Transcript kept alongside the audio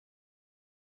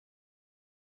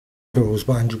Tutorials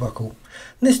by Andrew Buckle.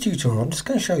 In this tutorial I'm just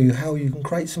going to show you how you can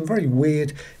create some very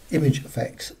weird image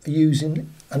effects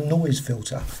using a noise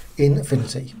filter in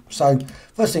Affinity. So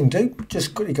first thing to do,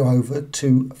 just quickly go over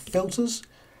to Filters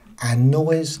and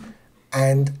Noise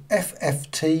and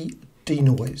FFT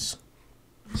Denoise.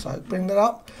 So bring that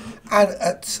up, and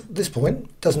at this point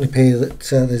it doesn't appear that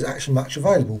there's actually much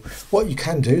available. What you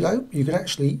can do though, you can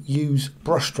actually use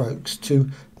brush strokes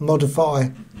to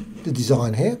modify the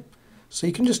design here. So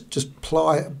you can just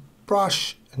apply a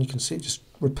brush, and you can see it just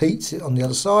repeats it on the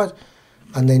other side,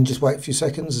 and then just wait a few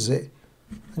seconds as it,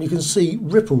 and you can see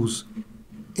ripples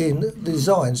in the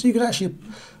design. So you can actually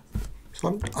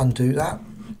undo that,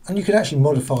 and you can actually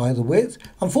modify the width.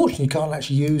 Unfortunately, you can't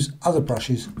actually use other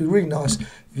brushes. It'd be really nice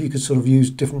if you could sort of use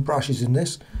different brushes in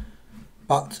this,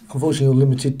 but unfortunately you're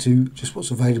limited to just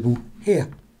what's available here.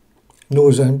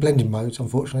 Noise and blending modes,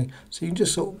 unfortunately. So you can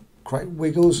just sort of create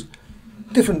wiggles,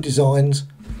 different designs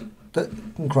that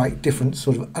can create different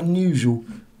sort of unusual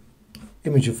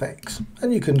image effects.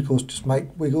 And you can of course just make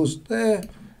wiggles there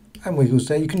and wiggles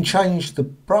there. You can change the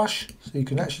brush, so you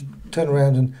can actually turn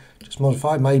around and just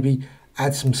modify, maybe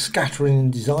add some scattering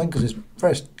in design because there's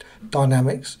various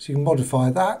dynamics, so you can modify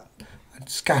that, add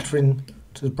scattering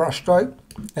to the brush stroke.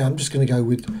 Now I'm just going to go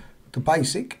with the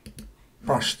basic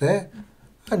brush there,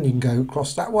 and you can go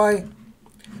across that way.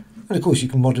 And of course you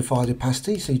can modify the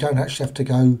opacity, so you don't actually have to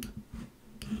go,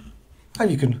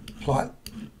 and you can apply it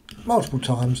multiple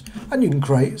times, and you can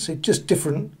create just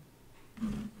different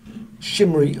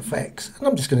shimmery effects. And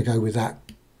I'm just going to go with that,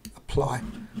 apply.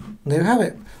 And there you have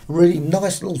it, a really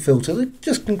nice little filter that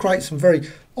just can create some very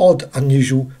odd,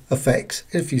 unusual effects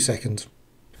in a few seconds.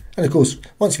 And of course,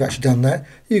 once you've actually done that,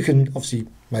 you can obviously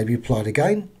maybe apply it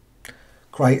again,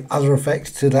 create other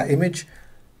effects to that image,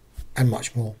 and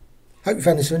much more. Hope you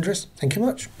found this of interest. Thank you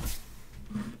much.